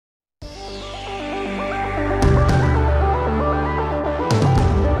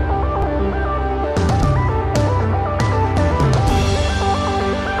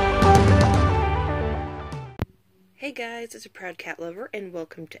Hey guys, it's a proud cat lover, and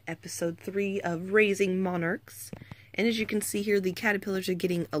welcome to episode 3 of Raising Monarchs. And as you can see here, the caterpillars are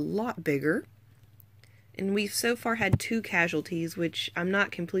getting a lot bigger. And we've so far had 2 casualties, which I'm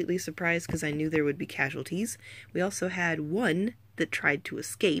not completely surprised because I knew there would be casualties. We also had 1 that tried to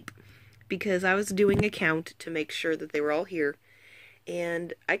escape, because I was doing a count to make sure that they were all here.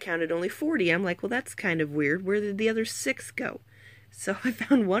 And I counted only 40. I'm like, well, that's kind of weird. Where did the other 6 go? So I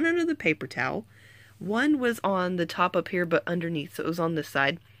found 1 under the paper towel. 1 was on the top up here, but underneath, so it was on this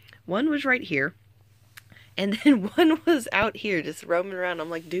side. 1 was right here. And then 1 was out here, just roaming around. I'm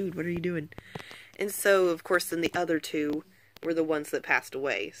like, dude, what are you doing? And so, of course, then the other 2 were the ones that passed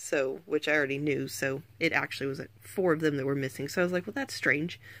away, so, which I already knew, so it actually was 4 of them that were missing. So I was like, well, that's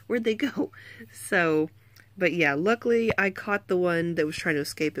strange. Where'd they go? So, but yeah, luckily I caught the one that was trying to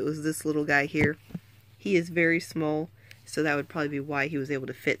escape. It was this little guy here. He is very small, so that would probably be why he was able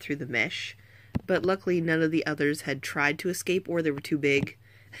to fit through the mesh. But luckily none of the others had tried to escape, or they were too big.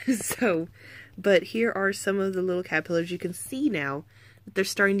 So, but here are some of the little caterpillars. You can see now that they're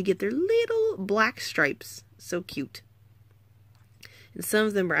starting to get their little black stripes. So cute. And some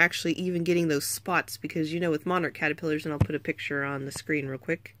of them are actually even getting those spots, because you know with monarch caterpillars, and I'll put a picture on the screen real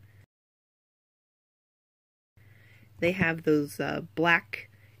quick, they have those black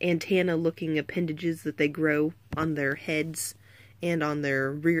antenna looking appendages that they grow on their heads and on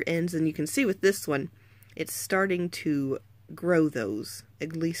their rear ends, and you can see with this one, it's starting to grow those,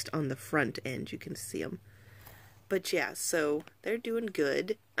 at least on the front end, you can see them. But yeah, so they're doing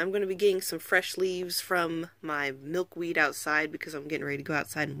good. I'm going to be getting some fresh leaves from my milkweed outside, because I'm getting ready to go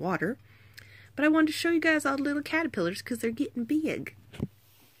outside and water. But I wanted to show you guys all the little caterpillars, because they're getting big.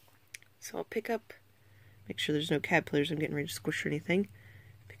 So I'll pick up, make sure there's no caterpillars I'm getting ready to squish or anything.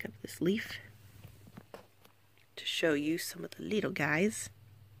 Pick up this leaf to show you some of the little guys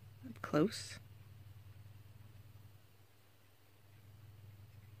up close.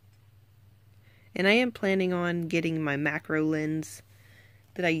 And I am planning on getting my macro lens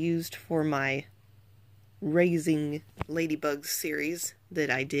that I used for my Raising Ladybugs series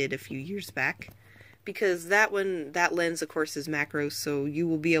that I did a few years back, because that lens of course is macro, so you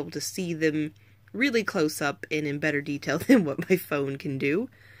will be able to see them really close up and in better detail than what my phone can do.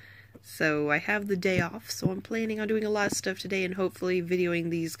 So I have the day off, so I'm planning on doing a lot of stuff today, and hopefully videoing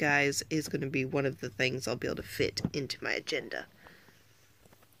these guys is going to be one of the things I'll be able to fit into my agenda.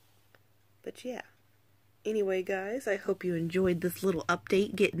 But yeah. Anyway guys, I hope you enjoyed this little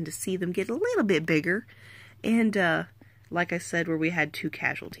update, getting to see them get a little bit bigger. And like I said, where we had 2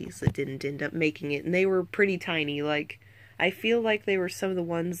 casualties that didn't end up making it, and they were pretty tiny. Like, I feel like they were some of the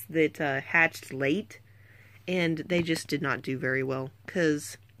ones that hatched late, and they just did not do very well,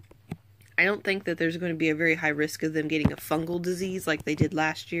 because I don't think that there's going to be a very high risk of them getting a fungal disease like they did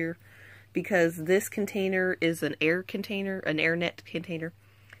last year, because this container is an air container, an air net container,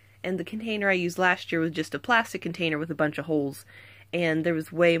 and the container I used last year was just a plastic container with a bunch of holes, and there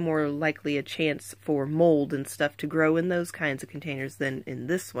was way more likely a chance for mold and stuff to grow in those kinds of containers than in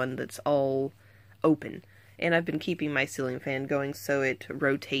this one that's all open. And I've been keeping my ceiling fan going so it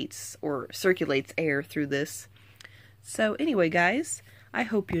rotates or circulates air through this. So anyway guys, I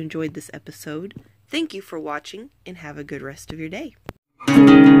hope you enjoyed this episode. Thank you for watching, and have a good rest of your day.